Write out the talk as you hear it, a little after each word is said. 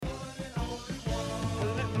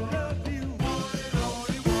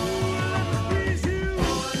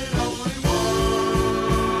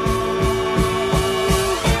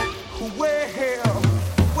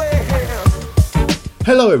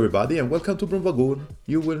Hello, everybody, and welcome to Brumvagoon.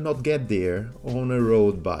 You will not get there on a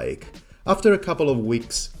road bike. After a couple of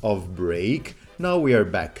weeks of break, now we are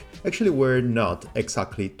back. Actually, we're not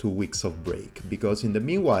exactly 2 weeks of break because in the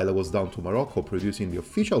meanwhile, I was down to Morocco producing the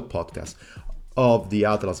official podcast of the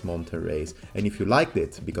Atlas Mountain Race. And if you liked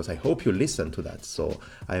it, because I hope you listened to that, so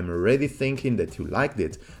I am already thinking that you liked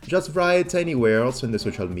it, just write anywhere, also in the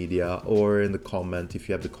social media or in the comment, if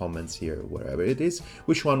you have the comments here, wherever it is,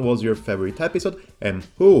 which one was your favorite episode and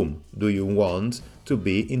whom do you want to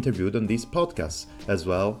be interviewed on this podcast, as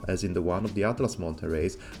well as in the one of the Atlas Mountain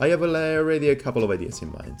Race. I have already a couple of ideas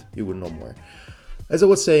in mind. You will know more. As I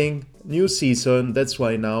was saying, new season, that's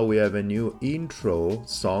why now we have a new intro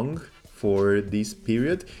song for this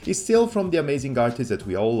period. It's still from the amazing artist that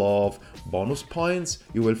we all love, Bonus Points.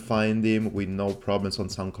 You will find him with no problems on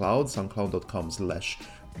SoundCloud,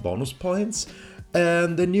 soundcloud.com/bonus points.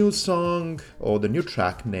 And the new song, or the new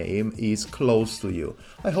track name, is Close to You.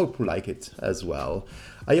 I hope you like it as well.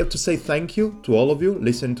 I have to say thank you to all of you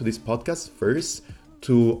listening to this podcast first,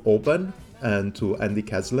 to Open and to Andy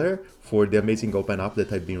Kessler for the amazing open up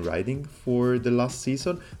that I've been writing for the last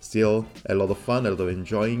season. Still a lot of fun, a lot of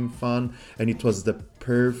enjoying fun, and it was the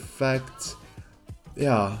perfect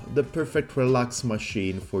relax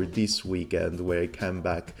machine for this weekend where I came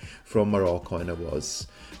back from Morocco and I was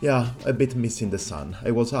a bit missing the sun. I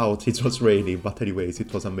was out, it was raining, but anyways,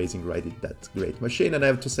 it was amazing riding that great machine. And I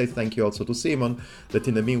have to say thank you also to Simon, that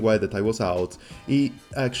in the meanwhile that I was out, he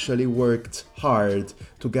actually worked hard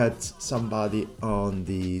to get somebody on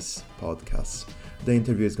these podcasts. The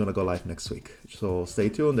interview is gonna go live next week, so stay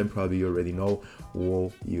tuned and probably you already know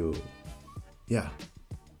who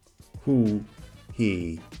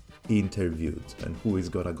he interviewed and who is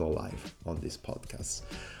gonna go live on this podcast.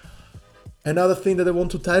 Another thing that I want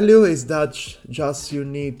to tell you is that just you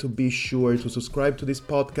need to be sure to subscribe to this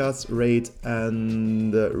podcast, rate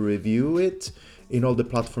and review it in all the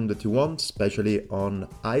platforms that you want, especially on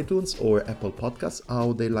iTunes or Apple Podcasts,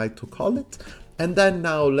 how they like to call it. And then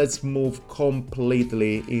now let's move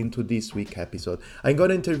completely into this week's episode. I'm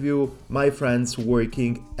gonna interview my friends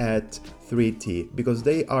working at 3T because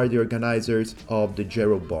they are the organizers of the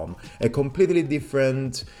Gero Bomb, a completely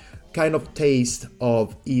different kind of taste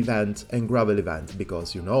of event and gravel event,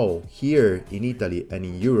 because here in Italy and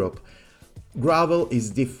in Europe, gravel is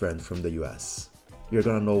different from the US. You're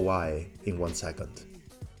gonna know why in 1 second.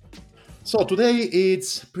 So today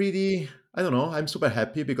it's pretty, I don't know, I'm super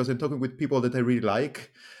happy because I'm talking with people that I really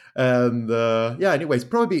like. And anyways,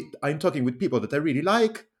 probably I'm talking with people that I really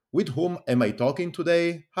like. With whom am I talking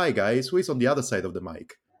today? Hi guys, who is on the other side of the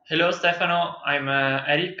mic? Hello, Stefano. I'm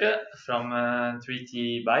Eric from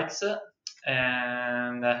 3T Bikes,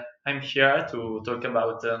 and I'm here to talk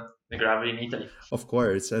about the gravel in Italy. Of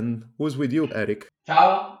course. And who's with you, Eric?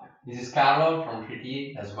 Ciao, this is Carlo from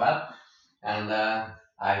 3T as well, and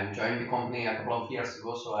I joined the company a couple of years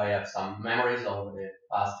ago, so I have some memories of the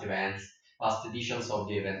past events, past editions of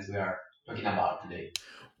the events we are talking about today.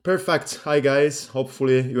 Perfect. Hi guys.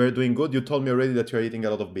 Hopefully you are doing good. You told me already that you're eating a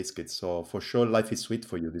lot of biscuits, so for sure life is sweet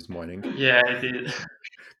for you this morning. Yeah, it is.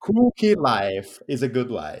 Cookie life is a good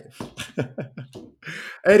life.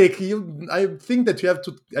 Eric, I think that you have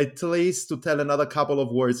to at least to tell another couple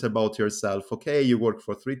of words about yourself. Okay, you work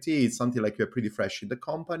for 3T. It's something like you're pretty fresh in the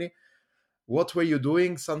company. What were you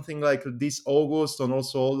doing? Something like this August and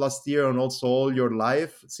also last year and also all your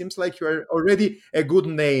life? It seems like you're already a good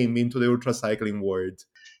name into the ultra cycling world.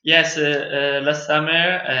 Yes, last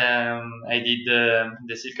summer I did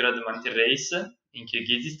the Silk Road Mountain Race in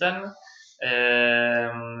Kyrgyzstan.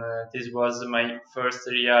 This was my first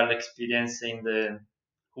real experience in the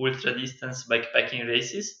ultra distance bikepacking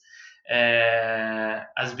races.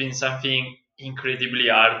 Has been something incredibly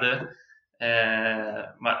hard,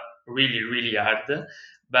 but really, really hard.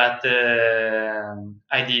 But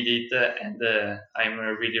I did it, and I'm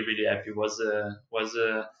really, really happy. Was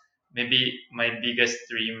maybe my biggest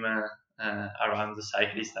dream around the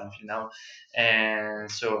cyclist until now, and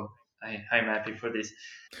so I'm happy for this.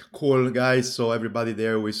 Cool, guys. So everybody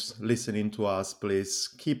there who is listening to us, please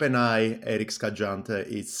keep an eye. Eric Scaggiante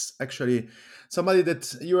is actually somebody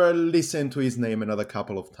that you are listening to his name another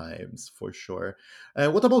couple of times for sure.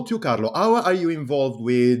 What about you, Carlo? How are you involved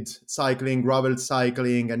with cycling, gravel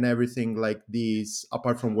cycling, and everything like this,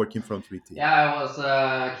 apart from working from 3T? Yeah, I was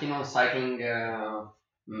keen on cycling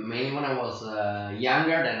mainly when I was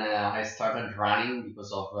younger. Then I started running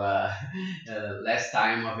because of less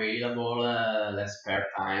time available, less spare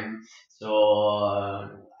time. So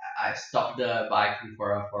I stopped biking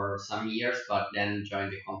for some years, but then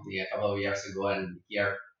joined the company a couple of years ago, and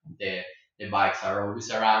here the bikes are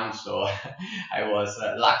always around. So I was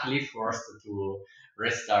luckily forced to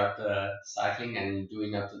restart cycling and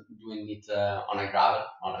doing it on a gravel,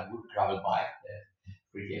 on a good gravel bike, the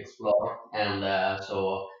 3D Explorer. And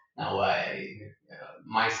so now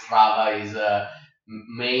my Strava is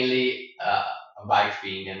mainly a bike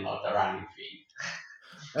thing and not a running thing.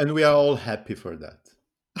 And we are all happy for that.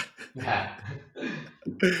 Yeah.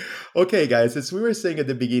 Okay, guys, as we were saying at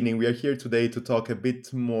the beginning, we are here today to talk a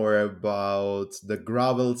bit more about the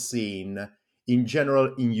gravel scene in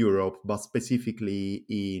general in Europe, but specifically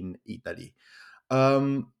in Italy.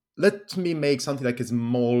 Let me make something like a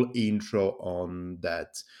small intro on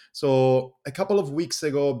that. So, a couple of weeks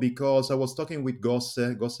ago, because I was talking with Gosse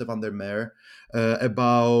van der Meer,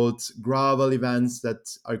 about gravel events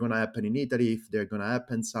that are going to happen in Italy, if they're going to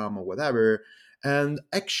happen some or whatever. And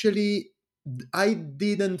actually, I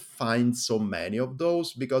didn't find so many of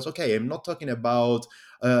those because, okay, I'm not talking about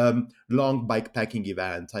long bikepacking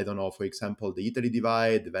event. I don't know, for example, the Italy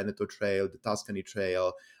Divide, the Veneto Trail, the Tuscany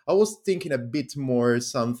Trail. I was thinking a bit more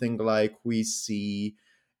something like we see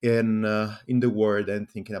in the world, and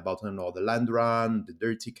thinking about, I don't know, the Land Run, the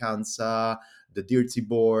Dirty Kansa, the Dirty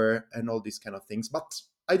Boar, and all these kind of things. But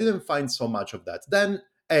I didn't find so much of that. Then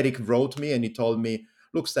Eric wrote me and he told me,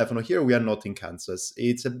 look, Stefano, here we are not in Kansas.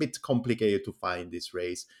 It's a bit complicated to find this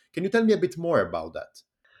race. Can you tell me a bit more about that?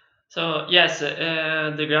 So yes,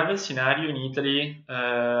 the gravel scenario in Italy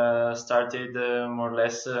started more or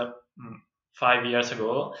less 5 years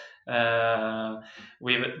ago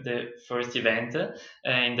with the first event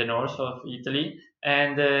in the north of Italy.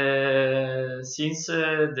 And since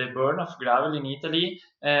the burn of gravel in Italy,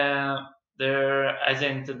 there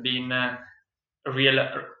hasn't been real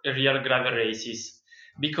real gravel races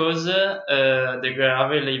because the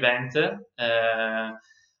gravel event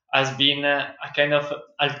has been a kind of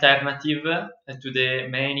alternative to the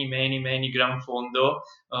many Gran Fondo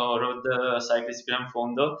road cyclist Gran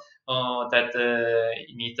Fondo that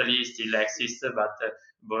in Italy still exists but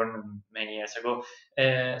born many years ago.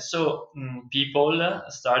 So people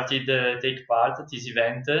started take part at this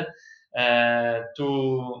event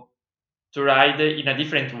to ride in a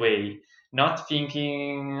different way, not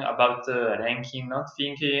thinking about ranking, not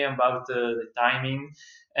thinking about the timing,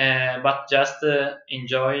 but just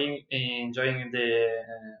enjoying the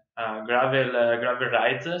gravel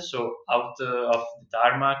ride. So out of the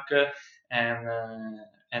tarmac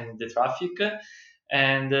and the traffic,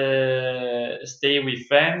 and stay with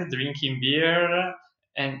friends, drinking beer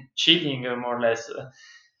and chilling more or less.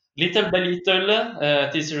 Little by little,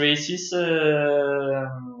 these races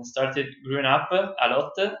started growing up a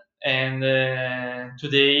lot, and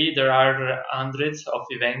today there are hundreds of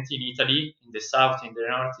events in Italy, in the south, in the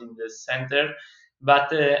north, in the center.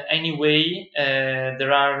 But anyway,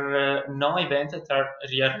 there are no events that are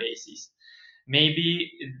real races.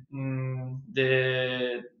 Maybe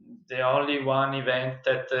the only one event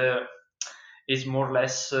that is more or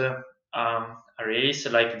less a race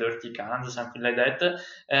like Dirty Cans, something like that,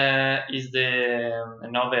 is the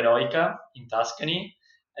Nova Eroica in Tuscany,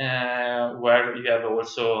 where you have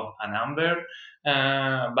also a number.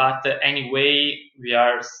 But anyway, we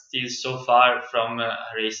are still so far from a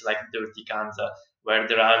race like Dirty Kanza, where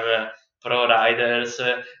there are pro riders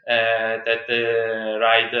that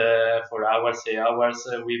ride for hours and hours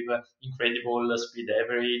with incredible speed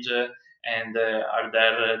average and are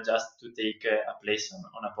there just to take a place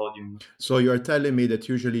on a podium. So you are telling me that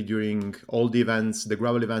usually during all the events, the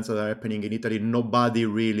gravel events that are happening in Italy, nobody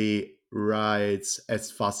really rides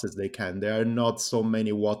as fast as they can. There are not so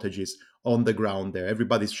many wattages on the ground there.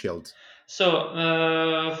 Everybody's chilled. So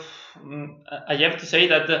I have to say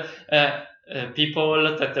that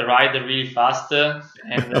people that ride really fast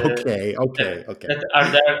and Okay, that, okay, okay. that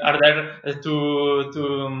are there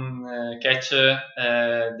to catch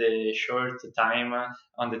the short time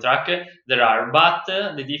on the track. There are, but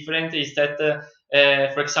the difference is that,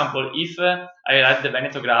 for example, if I ride the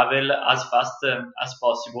Veneto gravel as fast as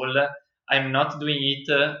possible, I'm not doing it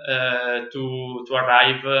to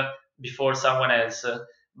arrive before someone else,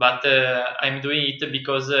 but I'm doing it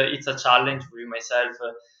because it's a challenge with myself.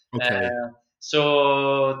 Okay. Uh,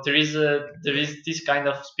 so there is this kind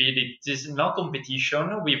of spirit. There's no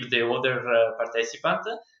competition with the other participant,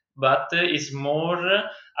 but it's more a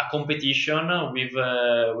competition with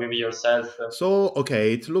yourself. So,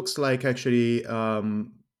 okay, it looks like actually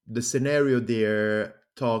the scenario there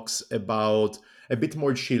talks about a bit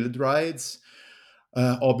more chilled rides.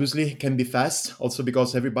 Obviously, can be fast, also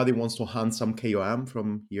because everybody wants to hunt some KOM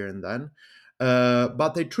from here and then.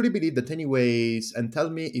 But I truly believe that, anyways, and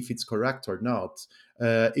tell me if it's correct or not,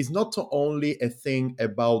 is not only a thing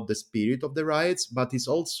about the spirit of the rides, but it's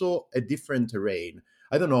also a different terrain.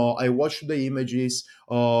 I don't know. I watched the images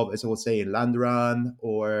of, as I was saying, Landran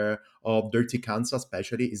or of Dirty Kansas,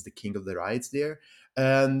 especially, is the king of the rides there,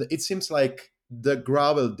 and it seems like the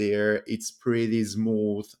gravel there it's pretty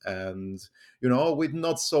smooth and with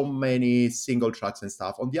not so many single tracks and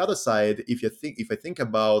stuff. On the other side, if I think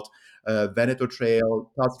about Veneto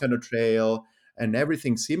Trail, Tuscano Trail, and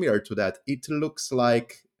everything similar to that, it looks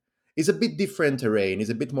like it's a bit different terrain. It's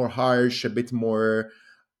a bit more harsh, a bit more,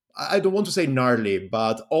 I don't want to say gnarly,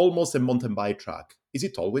 but almost a mountain bike track. Is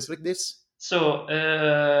it always like this? So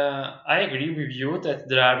I agree with you that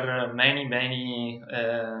there are many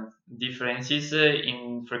differences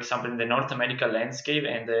for example, in the North America landscape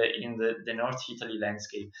and in the North Italy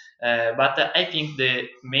landscape. But I think the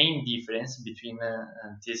main difference between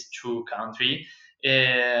these two countries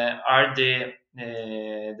are the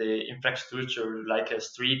infrastructure, like a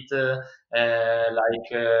street,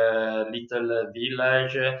 like a little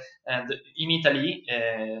village, and in Italy,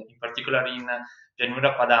 in particular in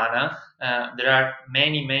Pianura Padana, there are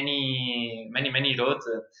many roads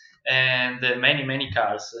and many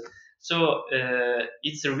cars. So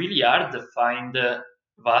it's really hard to find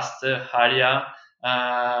vast area,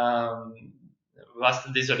 um,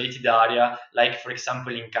 vast desolated area, like for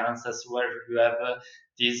example in Kansas, where you have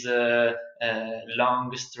this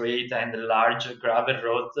long, straight, and large gravel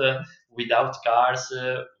road without cars,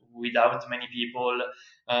 without many people.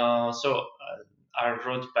 Are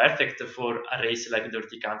road perfect for a race like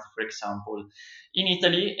Dirty Country, for example. In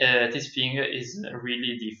Italy, this thing is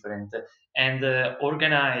really different. And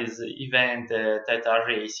organize event that are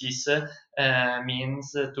races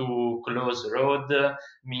means to close road,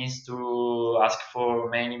 means to ask for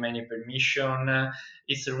many permission.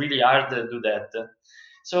 It's really hard to do that.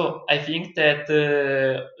 So I think that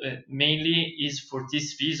mainly is for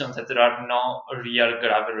this reason that there are no real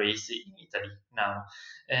gravel races in Italy now.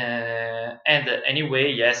 And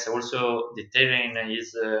anyway, yes, also the terrain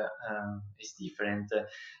is different.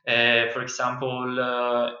 For example,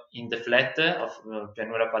 in the flat of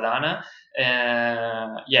Pianura Padana,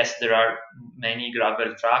 yes, there are many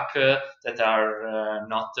gravel track that are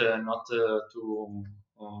not too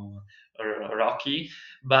rocky,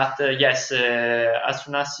 but yes, as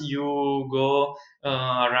soon as you go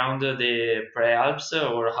around the pre-Alps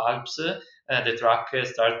or Alps, the track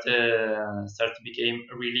start to become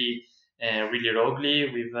really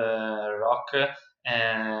rocky with rock,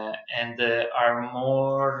 and are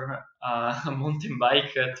more mountain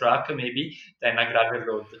bike track maybe than a gravel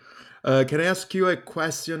road. Can I ask you a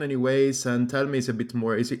question, anyways, and tell me it's a bit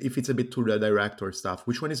more, if it's a bit too direct or stuff?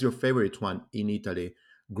 Which one is your favorite one in Italy?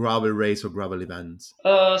 Gravel race or gravel events?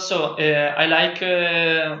 I like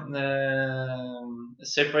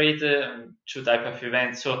separate two type of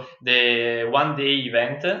events. So the 1 day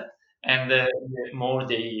event and the more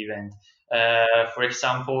day event. For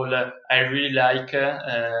example, I really like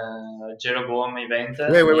Jeroboam event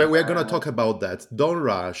Wait. in We're gonna talk about that. Don't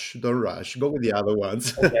rush. Don't rush. Go with the other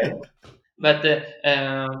ones. okay. But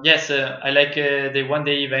yes, I like the 1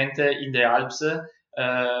 day event in the Alps.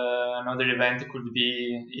 Another event could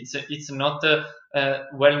be it's not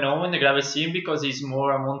well known in the gravel scene because it's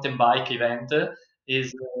more a mountain bike event.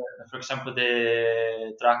 Is for example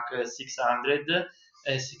the track 600,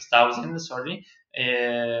 6,000, sorry,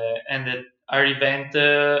 and our event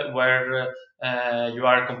where you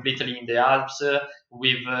are completely in the Alps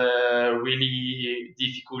with really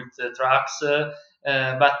difficult tracks.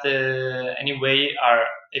 But anyway, our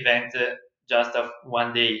event just of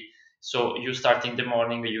 1 day. So you start in the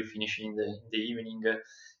morning, you finish in the evening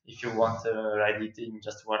if you want to ride it in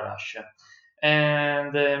just one rush.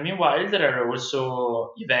 And meanwhile, there are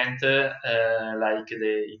also events like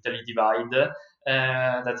the Italy Divide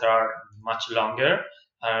that are much longer,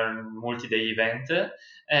 are multi-day event,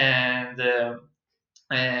 and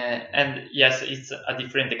and yes, it's a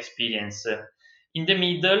different experience. In the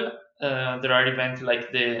middle, there are events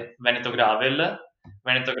like the Veneto Gravel.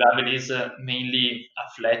 Veneto Gravel is mainly a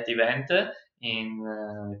flat event in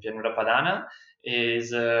Pianura Padana.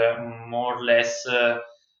 Is more or less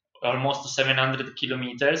almost 700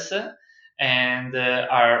 kilometers, and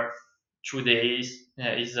are 2 days.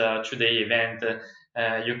 Is a 2 day event.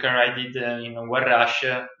 You can ride it in one rush,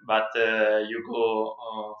 but you go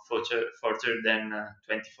further than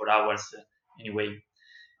 24 hours anyway.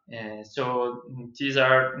 So these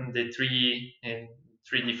are the three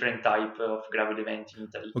different type of gravel event in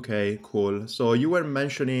Italy. Okay, cool. So you were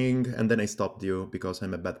mentioning, and then I stopped you because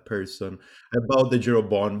I'm a bad person, about the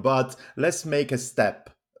Jeroboam, but let's make a step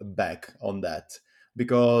back on that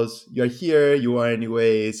because you're here, you are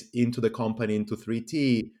anyways into the company, into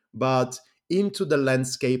 3T, but into the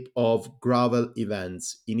landscape of gravel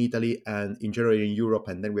events in Italy and in general in Europe,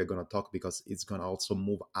 and then we're going to talk because it's going to also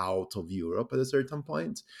move out of Europe at a certain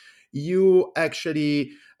point. You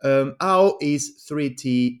actually, how is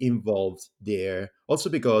 3T involved there? Also,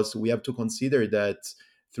 because we have to consider that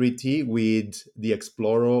 3T with the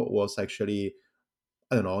Explorer was actually,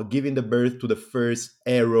 I don't know, giving the birth to the first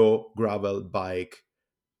aero gravel bike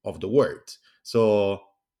of the world. So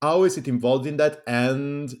how is it involved in that?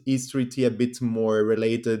 And is 3T a bit more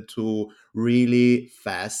related to really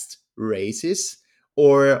fast races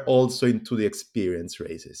or also into the experience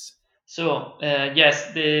races? So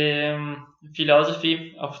yes, the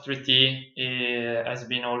philosophy of 3T has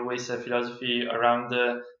been always a philosophy around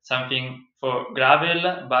something for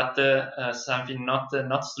gravel, but something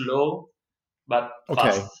not slow but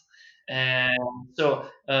fast. Okay.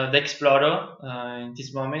 The Explorer in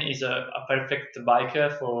this moment is a perfect bike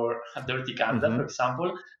for a dirty Canada, for Hmm.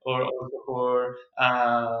 example, or also for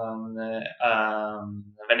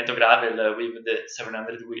Veneto gravel with the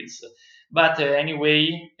 700 wheels. But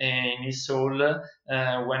anyway, in his soul,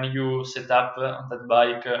 when you set up on that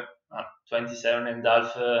bike 27 and a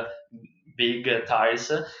half big tires,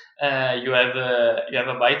 you have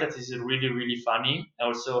a bike that is really funny.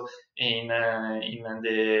 Also in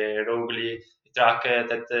the Rogli track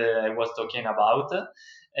that I was talking about.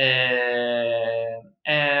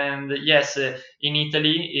 And yes, in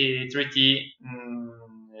Italy, 3T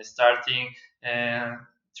starting uh,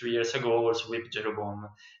 3 years ago was with Jeroboam.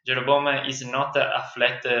 Jeroboam is not a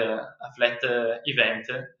flat event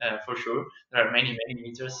for sure. There are many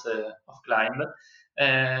meters of climb.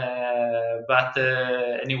 But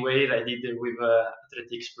anyway, I did it with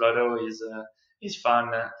Athletic Explorer is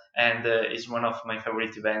fun and is one of my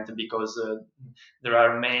favorite events because there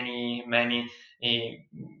are many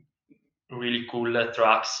really cool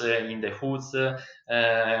tracks in the hoods,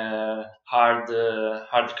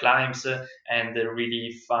 hard climbs, and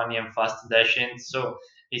really funny and fast dashing. So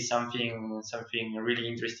it's something really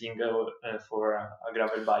interesting for a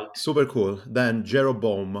gravel bike. Super cool. Then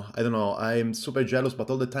Jeroboam. I don't know. I'm super jealous, but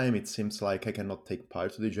all the time it seems like I cannot take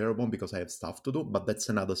part to the Jeroboam because I have stuff to do. But that's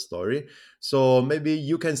another story. So maybe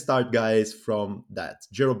you can start, guys, from that.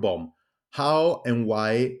 Jeroboam. How and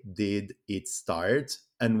why did it start,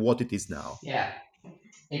 and what it is now? Yeah,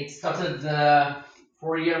 it started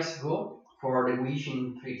 4 years ago for the wish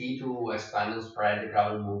in 3D to expand and spread the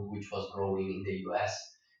gravel move, which was growing in the US,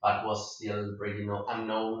 but was still pretty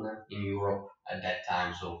unknown in Europe at that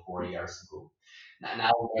time, so 4 years ago.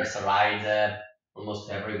 Now there's a ride almost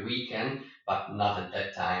every weekend, but not at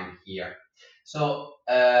that time here. So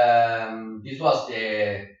this was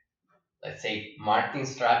the, let's say, marketing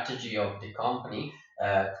strategy of the company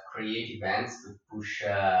to create events to push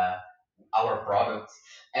our products,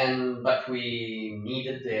 and but we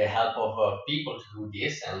needed the help of people to do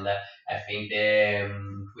this, and I think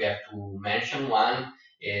we have to mention one.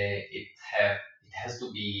 It has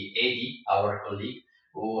to be Eddie, our colleague,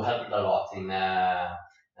 who helped a lot in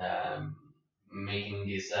um, making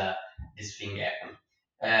this thing happen.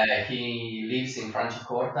 He lives in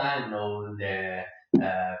Franciacorta and knows the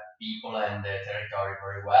people and the territory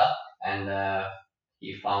very well, and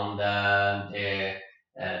he found the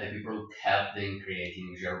people who helped in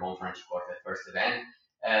creating Jeroboam Franciacorta first event.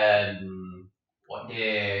 What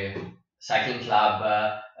the cycling club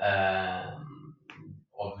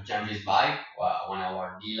of Jambi's bike, one of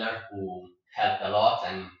our dealer who helped a lot,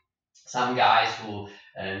 and some guys who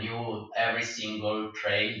knew every single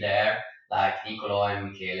trail there, like Nicolo and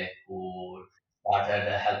Michele, who started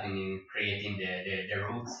helping in creating the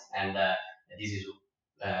routes, and this is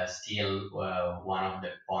still one of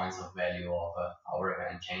the points of value of our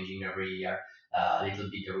event, changing every year a little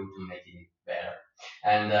bit the route to make it better.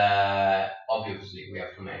 And obviously, we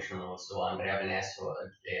have to mention also Andrea Venesso,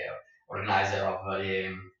 the organizer of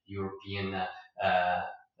the European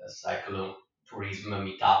cyclo tourism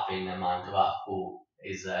meetup in Mantova, who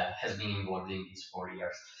is has been involved in these 4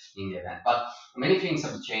 years in the event. But many things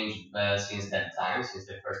have changed since that time, since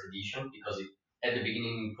the first edition, because at the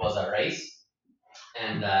beginning it was a race,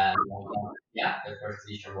 and yeah, the first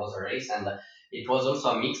edition was a race, and it was also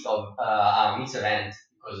a mixed event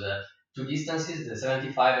because two distances, the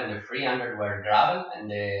 75 and the 300 were gravel, and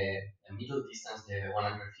the middle distance, the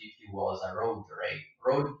 150, was a road ride.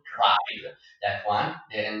 That one,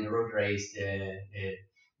 and the road race,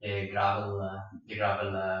 the gravel, the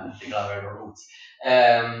gravel routes.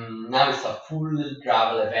 Now it's a full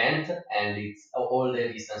gravel event, and it's all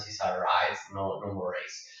the distances are rides, no more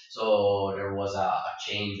race. So there was a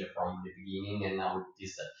change from the beginning, and now it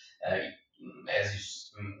is,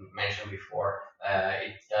 as you mentioned before,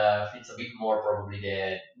 It fits a bit more probably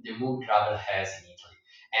the mood travel has in Italy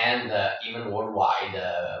and even worldwide,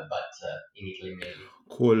 but in Italy mainly.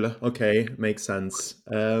 Cool. Okay, makes sense.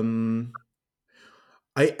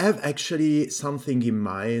 I have actually something in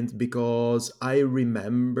mind because I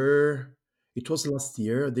remember it was last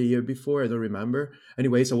year, the year before, I don't remember.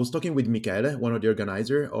 Anyways, I was talking with Michele, one of the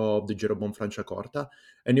organizer of the Jerobon Franciacorta,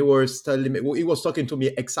 and he was talking to me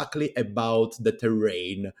exactly about the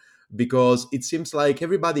terrain because it seems like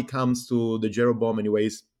everybody comes to the Jerobon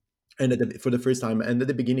anyways, and for the first time, and at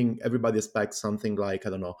the beginning, everybody expects something like, I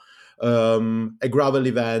don't know, a gravel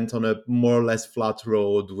event on a more or less flat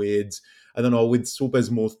road with, I don't know, with super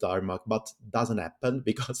smooth tarmac, but doesn't happen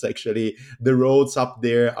because actually the roads up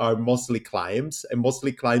there are mostly climbs and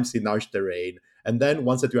mostly climbs in harsh terrain. And then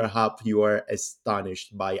once that you are up, you are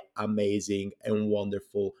astonished by amazing and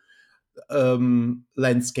wonderful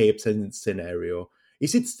landscapes and scenario.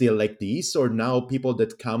 Is it still like this, or now people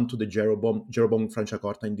that come to the Jeroboam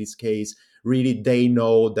Franciacorta in this case, really they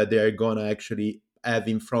know that they are gonna actually have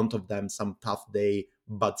in front of them some tough day,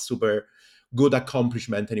 but super good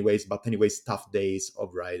accomplishment anyways, but anyways tough days of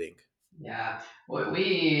riding? Yeah,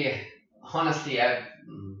 we honestly, I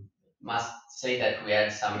must say that we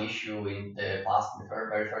had some issue in the past, in the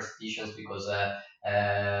very first editions, because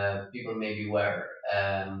people maybe were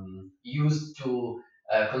used to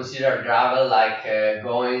consider gravel like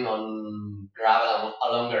going on gravel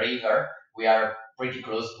along a river. We are pretty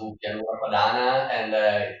close to Pianura Padana, and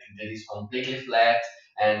it is completely flat,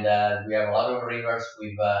 and we have a lot of rivers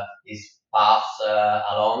with these paths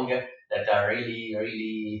along that are really,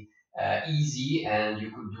 really easy, and you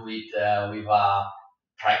could do it with a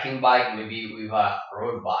trekking bike, maybe with a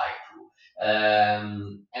road bike too.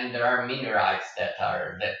 And there are mini rides that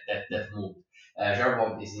move.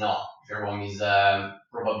 Jerbom is not. Jerbom is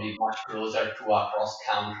probably much closer to a cross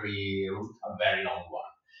country route, a very long one.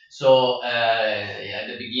 So at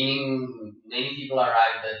the beginning, many people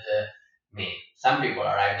arrived at the, some people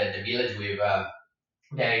arrived at the village with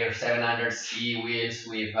their 700C wheels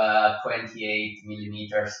with 28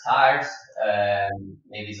 millimeters tires,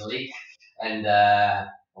 maybe slick, and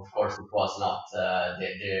of course it was not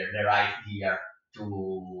the right gear to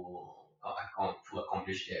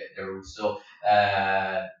accomplish the route. So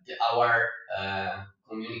our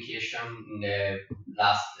communication in the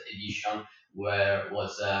last edition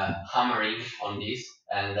was hammering on this,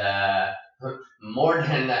 and more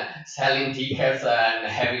than selling tickets and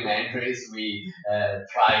having entries, we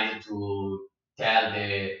tried to tell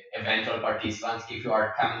the eventual participants, if you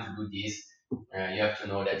are coming to do this, you have to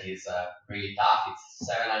know that it's really tough. It's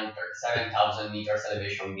 7,000 meters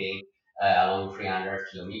elevation gain along 300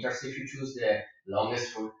 kilometers if you choose the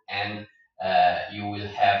longest route, and you will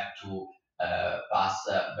have to pass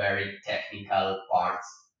very technical parts,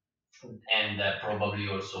 and probably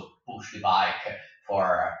also push the bike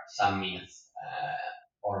for some minutes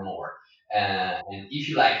or more. And if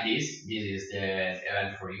you like this is the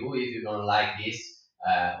event for you. If you don't like this,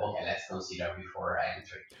 okay, let's consider before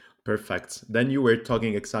entry. Perfect. Then you were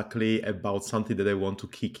talking exactly about something that I want to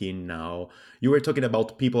kick in now. You were talking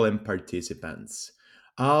about people and participants.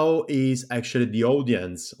 How is actually the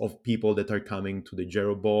audience of people that are coming to the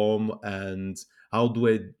Jeroboam, and how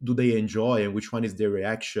do they enjoy, and which one is their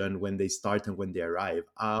reaction when they start and when they arrive?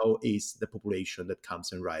 How is the population that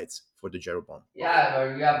comes and rides for the Jeroboam?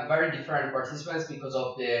 Yeah, we have very different participants because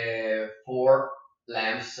of the four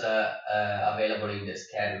lamps available in the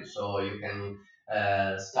schedule. So you can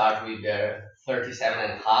start with the 37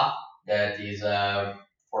 and a half, that is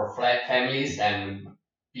for flat families and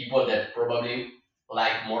people that probably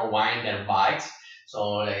like more wine than bikes.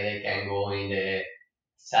 So they can go in the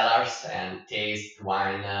cellars and taste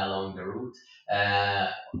wine along the route. Uh,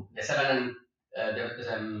 the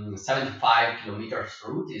 75 kilometers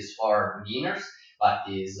route is for beginners, but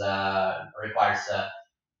is requires uh,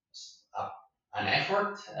 an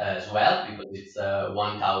effort as well, because it's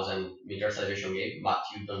 1,000 meters elevation gate, but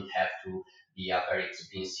you don't have to be a very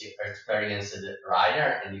experienced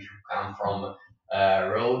rider. And if you come from a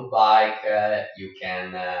road bike, you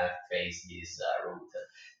can face this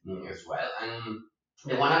route as well. And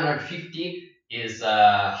the 150 is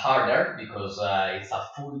harder because it's a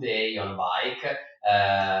full day on bike,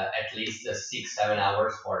 at least 6-7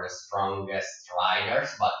 hours for the strongest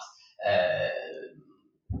riders, but uh,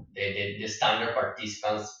 the standard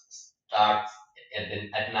participants start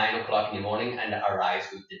at 9 o'clock in the morning and arrives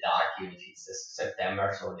with the dark, even if it's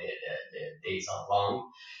September, so the days are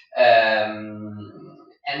long.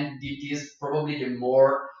 And it is probably the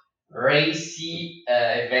more racy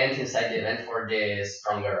event inside the event for the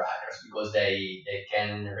stronger riders, because they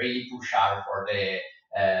can really push hard for the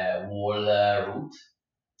wall route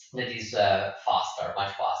that is faster,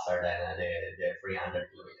 much faster than the 300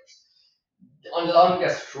 kilometers. On the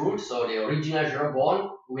longest route, so the original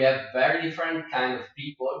Jeroboam, we have very different kind of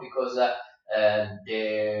people because and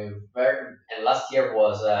last year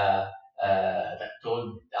was that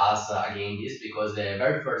told us again this because the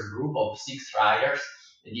very first group of six riders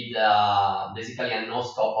did basically a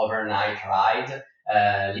non-stop overnight ride,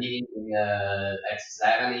 leaving at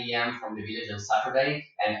 7 a.m. from the village on Saturday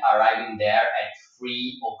and arriving there at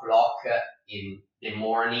 3 o'clock in the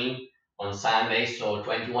morning on Sunday. So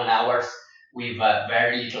 21 hours with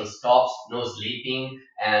very little stops, no sleeping,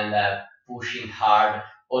 and pushing hard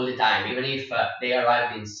all the time. Even if they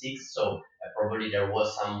arrived in sixth, so probably there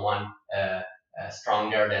was someone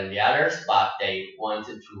stronger than the others, but they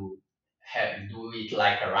wanted to do it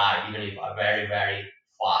like a ride, even if a very very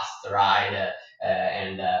fast ride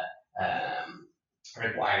and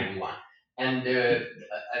requiring one. And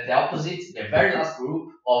at the opposite, the very last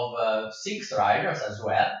group of six riders as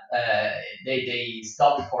well, they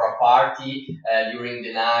stopped for a party during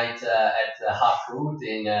the night at Half Route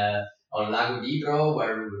on Lago d'Idro,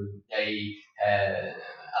 where they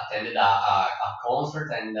attended a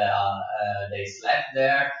concert and they slept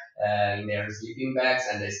there in their sleeping bags,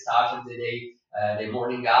 and they started the day the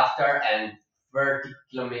morning after, and 30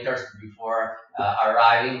 kilometers before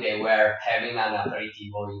arriving, they were having an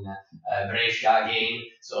aperitivo in Brescia again.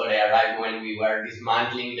 So they arrived when we were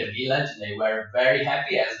dismantling the village. They were very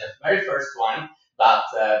happy as the very first one, but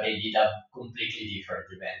they did a completely different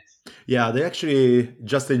event. Yeah, they actually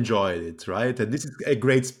just enjoyed it, right? And this is a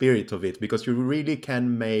great spirit of it because you really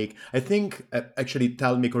can make. I think, actually,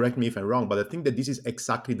 tell me, correct me if I'm wrong, but I think that this is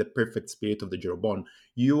exactly the perfect spirit of the Jeroboam.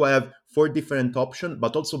 You have four different options,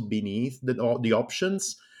 but also beneath the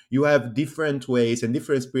options, you have different ways and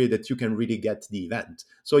different spirit that you can really get the event.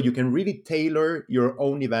 So you can really tailor your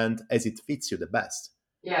own event as it fits you the best.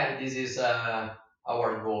 Yeah, this is our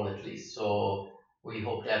goal at least. So we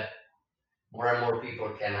hope that more and more people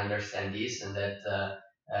can understand this and that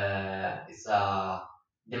it's a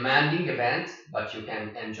demanding event, but you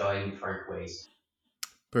can enjoy in different ways.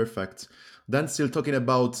 Perfect. Then, still talking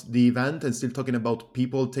about the event and still talking about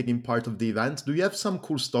people taking part of the event, do you have some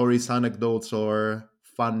cool stories, anecdotes, or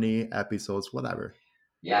funny episodes, whatever?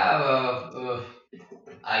 Yeah,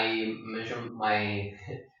 I mentioned my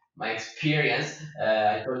my experience.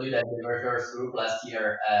 I told you that the very first group last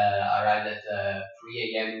year arrived at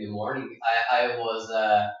 3 a.m. in the morning. I was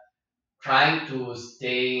trying to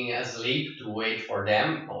stay asleep to wait for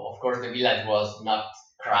them. Of course, the village was not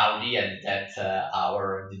crowded at that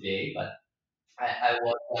hour of the day, but I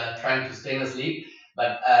was trying to stay asleep,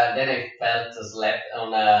 but then I felt slept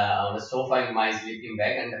on a sofa in my sleeping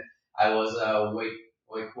bag, and I was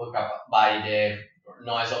woke up by the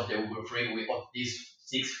noise of the of these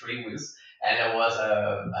six free wheels, and I was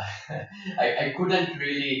I couldn't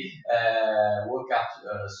really woke up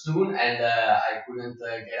soon, and I couldn't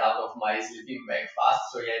get out of my sleeping bag fast.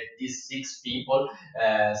 So yeah, these six people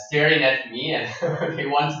staring at me, and they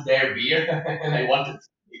wanted their beer, and I wanted to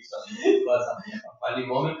sleep. So it was a funny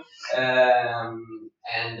moment.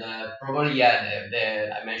 And probably, yeah,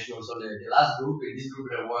 I mentioned also the last group. In this group,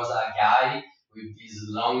 there was a guy with this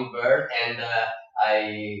long beard, and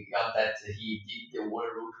I got that he did the whole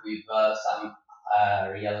route with some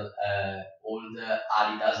real old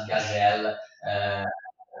Adidas Gazelle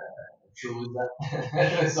shoes.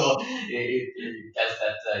 So it tells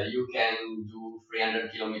that you can do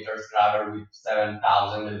 300 kilometers gravel with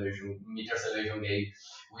 7,000 meters elevation gain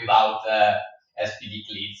without SPD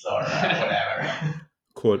cleats or whatever.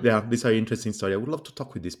 Cool. Yeah, these are interesting story. I would love to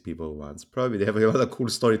talk with these people once. Probably they have a cool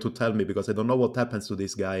story to tell me because I don't know what happens to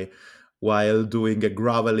this guy while doing a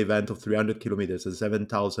gravel event of 300 kilometers and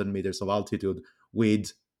 7,000 meters of altitude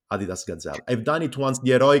with Adidas Gazelle. I've done it once,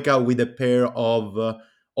 the Eroica, with a pair of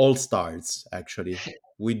All Stars, actually,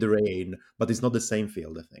 with the rain, but it's not the same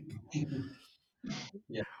field, I think.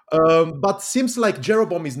 Yeah. But seems like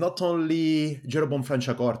Jeroboam is not only Jeroboam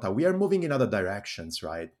Franciacorta. We are moving in other directions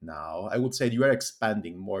right now. I would say you are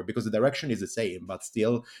expanding more because the direction is the same, but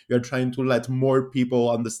still you're trying to let more people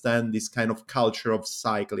understand this kind of culture of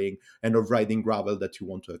cycling and of riding gravel that you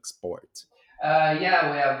want to export. Yeah,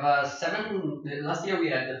 we have seven. Last year we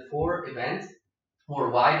had the four events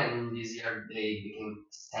worldwide, and this year they became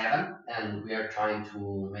seven, and we are trying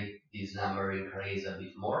to make this number increase a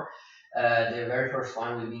bit more. The very first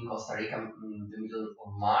one will be in Costa Rica in the middle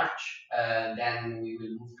of March. Then we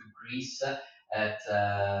will move to Greece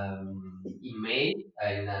in May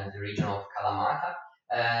in the region of Kalamata.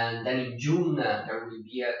 And then in June, there will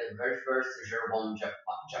be the very first Jeroboam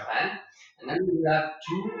Japan. And then we will have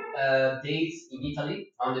two dates in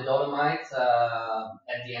Italy on the Dolomites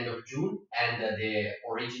at the end of June, and the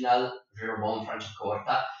original Jeroboam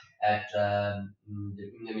Franciacorta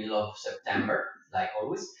in the middle of September, like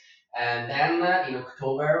always. And then in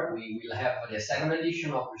October, we will have the second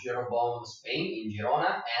edition of Jeroboam Spain in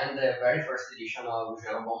Girona and the very first edition of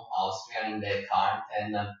Jeroboam Austria in the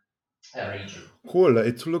Kärnten region. Cool.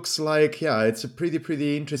 It looks like, yeah, it's a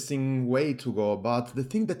pretty interesting way to go. But the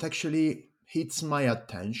thing that actually hits my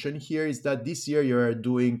attention here is that this year you're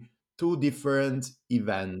doing two different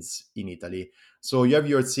events in Italy. So you have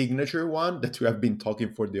your signature one that you have been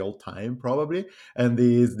talking for the whole time, probably, and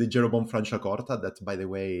is the Jeroboam Franciacorta. That, by the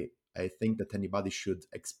way, I think that anybody should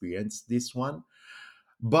experience this one.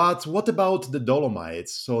 But what about the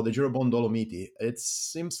Dolomites? So the Jeroboam Dolomiti. It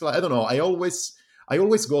seems like I don't know. I always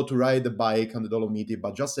go to ride the bike on the Dolomiti,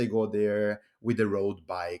 but just I go there with the road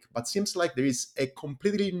bike. But seems like there is a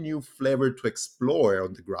completely new flavor to explore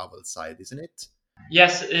on the gravel side, isn't it?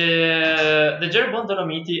 Yes, the Jeroboam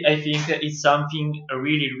Dolomiti, I think, is something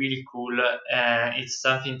really, really cool. It's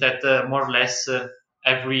something that more or less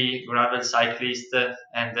every gravel cyclist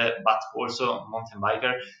but also mountain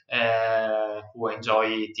biker who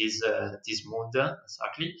enjoy this mood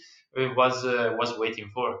exactly was waiting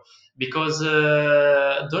for, because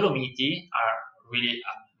Dolomiti are really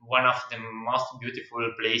one of the most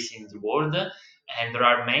beautiful places in the world, and there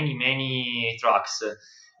are many tracks,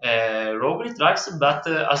 road tracks, but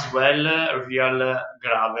as well real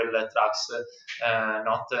gravel tracks,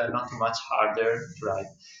 not much harder to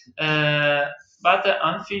ride. But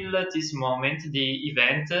until this moment, the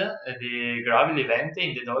gravel event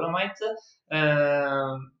in the Dolomite,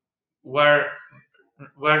 were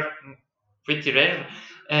were pretty rare.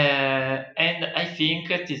 And I think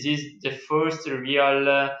this is the first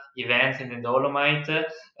real event in the Dolomite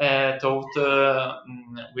taught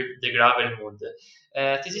with the gravel mood.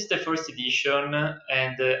 This is the first edition,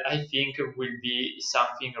 and I think will be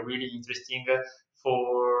something really interesting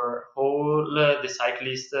for all the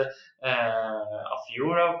cyclists of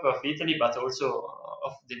Europe, of Italy, but also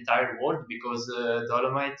of the entire world, because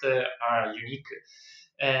Dolomite are unique.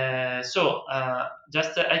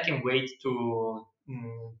 Just I can wait to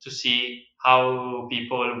see how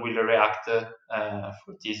people will react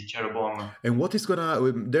for this Jeroboam. And what is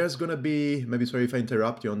there's gonna be, maybe sorry if I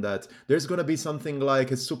interrupt you on that. There's gonna be something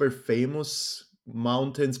like a super famous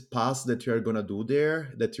mountains pass that you're gonna do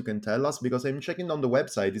there that you can tell us, because I'm checking on the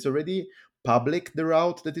website. It's already public the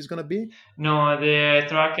route that is gonna be. No, the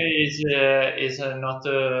track is not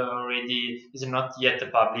already is not yet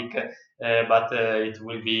public, but it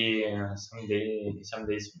will be some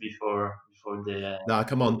days before the. Now,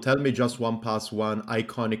 come on, tell me just one pass, one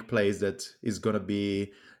iconic place that is gonna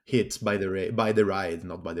be hit by by the ride,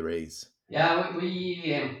 not by the race. Yeah,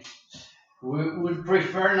 we would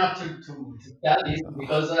prefer not to tell this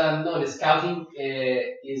because no, the scouting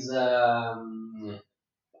is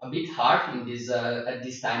a bit hard in this at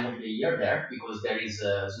this time of the year there because there is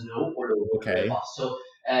snow all over the Okay. bus. So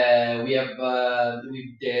we have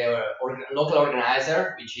with the local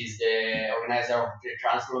organizer, which is the organizer of the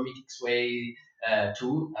Trans-Dolomitics Way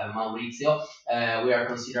 2, Maurizio. We are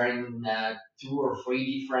considering two or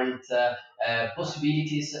three different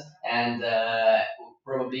possibilities, and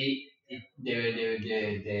probably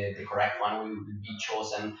the correct one will be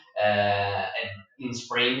chosen in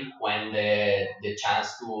spring when the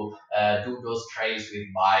chance to do those trails with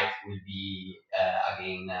bike will be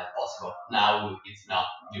again possible. Now it's not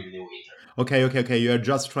during the winter. Okay. You are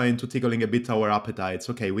just trying to tickling a bit our appetites.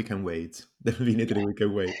 Okay, we can wait. Definitely, we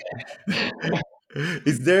can wait.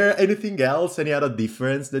 Is there anything else, any other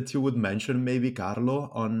difference that you would mention, maybe,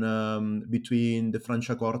 Carlo, on between the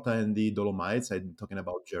Franciacorta and the Dolomites? I'm talking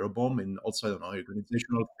about Jeroboam and also, I don't know,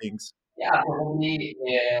 organizational things. Yeah, probably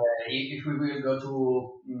if we will go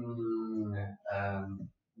to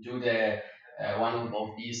do the one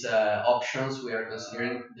of these options, we are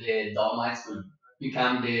considering the Dolomites will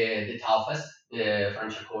become the toughest. The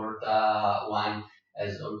Franciacorta one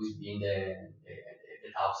has always been the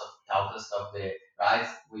toughest of the rides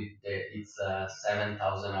with its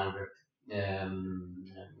 7,100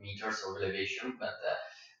 meters of elevation, but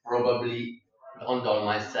probably on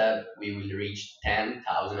Dolomites we will reach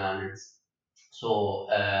 10,000 hundreds. So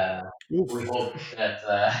we Oof. hope that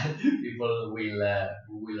people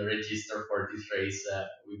will register for this race.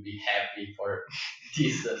 Will be happy for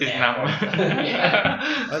this His number. effort. Yeah.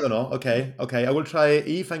 I don't know. Okay, okay. I will try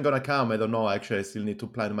if I'm gonna come. I don't know. Actually, I still need to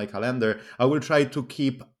plan my calendar. I will try to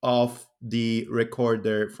keep off the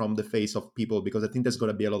recorder from the face of people because I think there's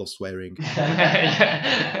gonna be a lot of swearing.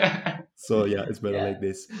 Yeah. So yeah, it's better Yeah. like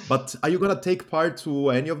this. But are you gonna take part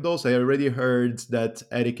to any of those? I already heard that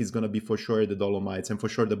Eric is gonna be for sure at the Dolomites, and for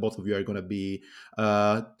sure the both of you are gonna be.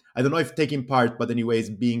 I don't know if taking part, but anyways,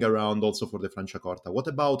 being around also for the Franciacorta. What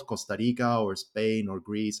about Costa Rica or Spain or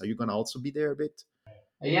Greece? Are you gonna also be there a bit?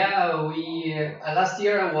 Yeah, we last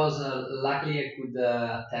year I was luckily I could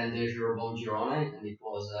attend the Eurobond Girone, and it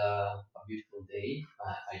was a beautiful day.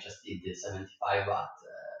 I just did the 75, but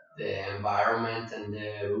the environment and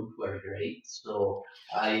the route were great. So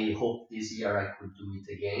I hope this year I could do it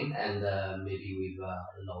again, and maybe with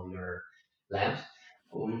longer length.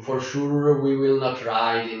 For sure, we will not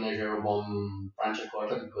ride in a Eurobond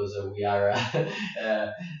Franciacorta because we are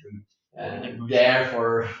uh, Really busy. there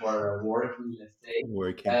for working, let's say.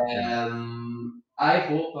 Working, yeah. I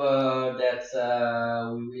hope that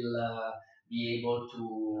we will be able to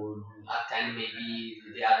attend maybe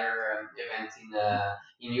the other events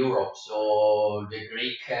in Europe. So the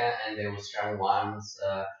Greek and the Austrian ones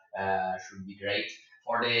should be great.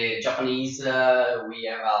 For the Japanese, we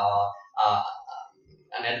have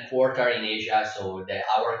an headquarter in Asia, so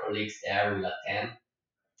our colleagues there will attend,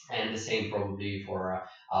 and the same probably for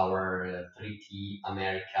our 3T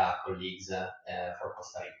America colleagues for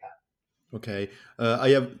Costa Rica. Okay. I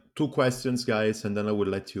have two questions, guys, and then I will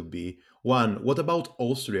let you be. One, what about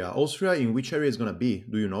Austria? Austria, in which area is gonna be?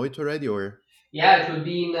 Do you know it already, or? Yeah, it will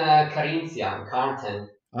be in Carinthia, Carnten.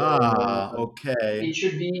 So Ah, okay. it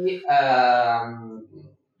should be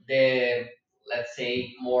the, let's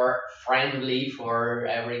say, more friendly for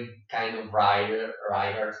every kind of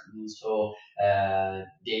riders. So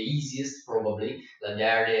the easiest probably.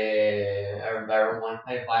 There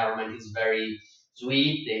the environment is very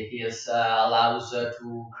sweet. It is allows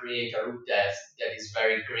to create a route that is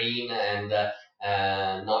very green and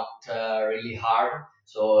not really hard.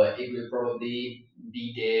 So it will probably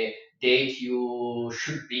be the date you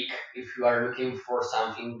should pick if you are looking for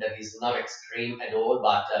something that is not extreme at all,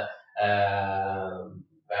 but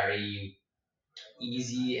very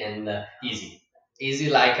easy and easy. Easy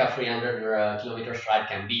like a 300 kilometer ride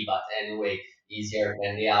can be, but anyway, easier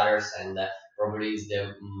than the others, and probably is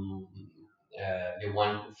the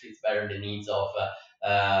one who fits better the needs of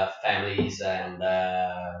families and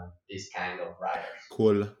this kind of riders.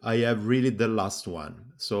 Cool. I have really the last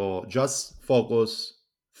one. So just focus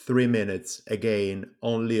 3 minutes again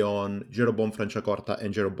only on Jeroboam Franciacorta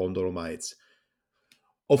and Jeroboam Dolomites.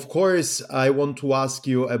 Of course, I want to ask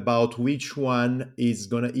you about which one is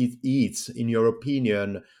gonna eat, in your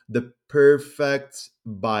opinion, the perfect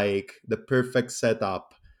bike, the perfect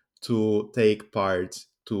setup to take part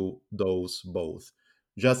to those both.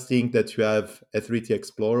 Just think that you have a 3T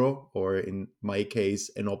Explorer, or in my case,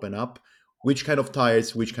 an Open Up. Which kind of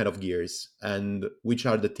tires, which kind of gears, and which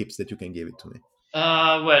are the tips that you can give it to me?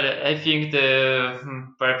 Well, I think the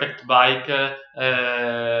perfect bike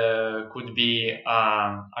could be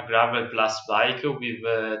a gravel plus bike with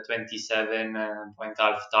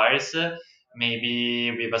 27.5 tires,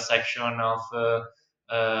 maybe with a section of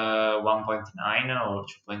 1.9 or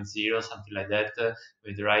 2.0, something like that,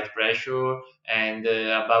 with the right pressure. And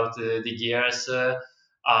about the gears,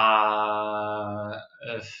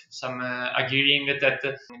 some a gearing that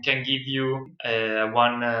can give you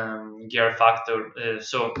one gear factor.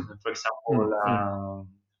 So, for example, Mm, mm.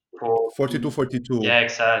 for 42, 42. yeah,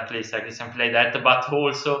 exactly, something like that. But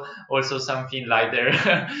also something lighter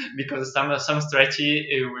because some stretchy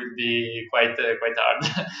it will be quite hard.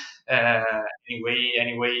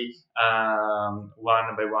 Anyway,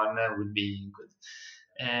 one by one will be good.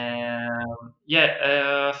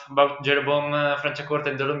 Yeah, about Jeroboam, Franciacorta,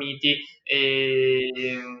 and Dolomiti.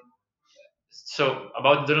 So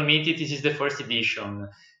about Dolomiti, this is the first edition,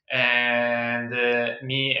 and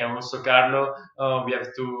me and also Carlo, we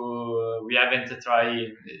haven't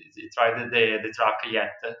tried the track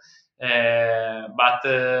yet, but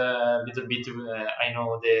a little bit I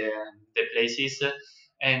know the places,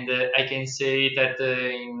 and I can say that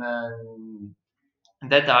in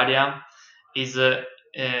that area is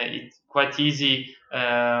it's quite easy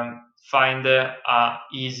find a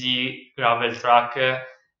easy gravel track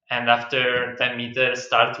and after 10 meters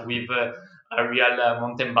start with a real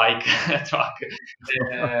mountain bike track.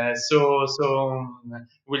 So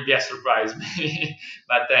will be a surprise maybe.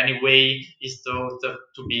 But anyway, it's thought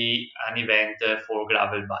to be an event for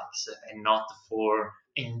gravel bikes and not for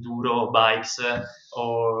enduro bikes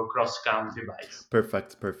or cross country bikes.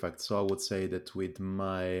 Perfect, perfect. So I would say that with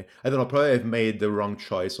my, I don't know, probably I've made the wrong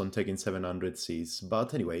choice on taking 700 Cs.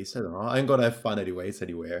 But anyways, I don't know. I'm gonna have fun anyways,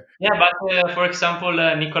 anywhere. Yeah, but for example,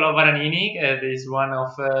 Niccolo Varanini, is one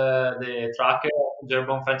of the tracker of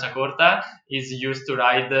Jeroboam Franciacorta, is used to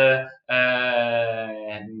ride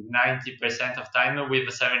 90% of time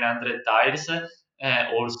with 700 tires,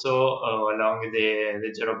 also along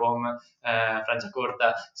the Jeroboam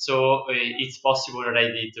Franciacorta. So it's possible to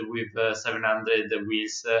ride it with 700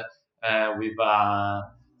 wheels with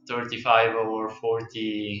 35 or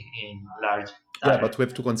 40 in large Yeah, tire. but we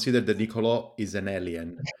have to consider that Nicolo is an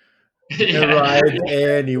alien. He can Yeah. ride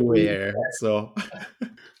anywhere. So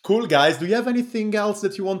cool, guys. Do you have anything else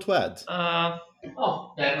that you want to add?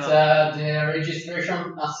 Oh, that's the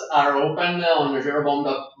registration are open on the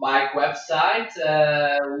Jeroboam.bike website.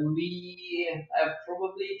 We have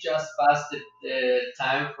probably just passed the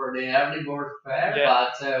time for the early bird fair, Yeah.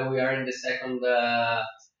 but we are in the second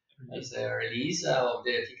release of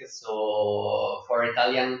the tickets. So for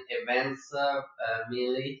Italian events,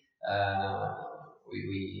 mainly,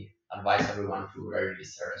 we advise everyone to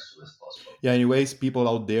register as soon as possible. Yeah, anyways, people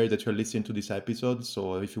out there that are listening to this episode,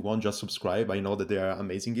 so if you want, just subscribe. I know that they are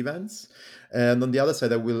amazing events. And on the other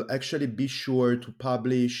side, I will actually be sure to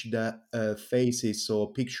publish the faces, so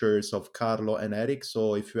pictures of Carlo and Eric.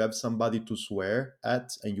 So if you have somebody to swear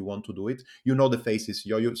at and you want to do it, you know the faces,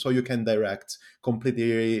 so you can direct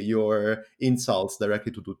completely your insults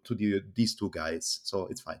directly to these two guys. So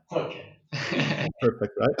it's fine. Okay.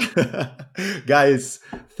 Perfect, right? Guys,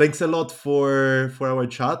 thanks a lot for our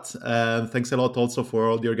chat, and thanks a lot also for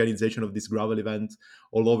all the organization of this gravel event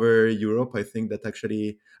all over Europe. I think that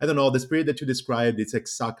actually, I don't know, the spirit that you described, it's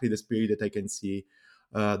exactly the spirit that I can see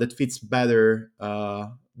that fits better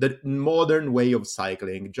the modern way of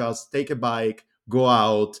cycling. Just take a bike, go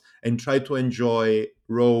out, and try to enjoy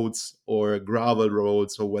roads or gravel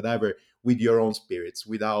roads or whatever with your own spirits,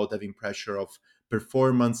 without having pressure of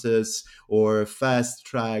performances or fast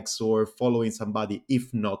tracks or following somebody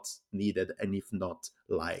if not needed and if not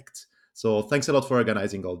liked. So thanks a lot for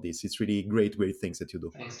organizing all this. It's really great things that you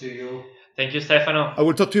do. Thanks to you. Thank you, Stefano. I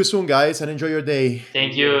will talk to you soon, guys, and enjoy your day.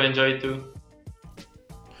 Thank you. Enjoy too.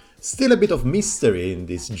 Still a bit of mystery in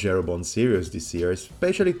this Jeroboam series this year,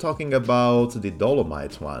 especially talking about the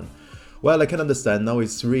Dolomite one. Well, I can understand now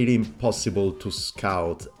it's really impossible to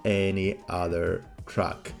scout any other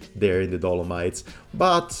track there in the Dolomites,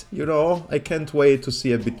 but I can't wait to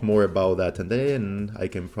see a bit more about that, and then I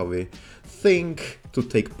can probably think to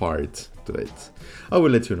take part to it. I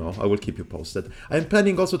will let you know. I will keep you posted. I'm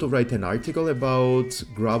planning also to write an article about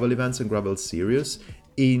gravel events and gravel series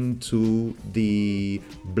into the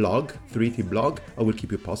blog, 3T blog. I will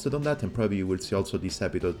keep you posted on that, and probably you will see also this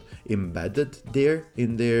episode embedded there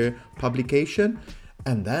in their publication.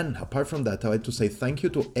 And then, apart from that, I like to say thank you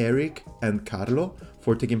to Eric and Carlo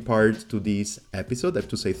for taking part to this episode. I have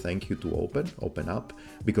to say thank you to Open Up,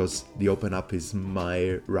 because the Open Up is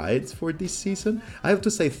my ride for this season. I have to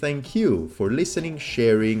say thank you for listening,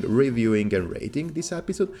 sharing, reviewing, and rating this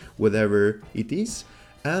episode, whatever it is.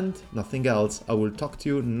 And nothing else. I will talk to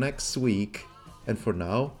you next week. And for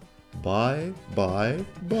now, bye, bye,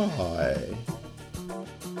 bye.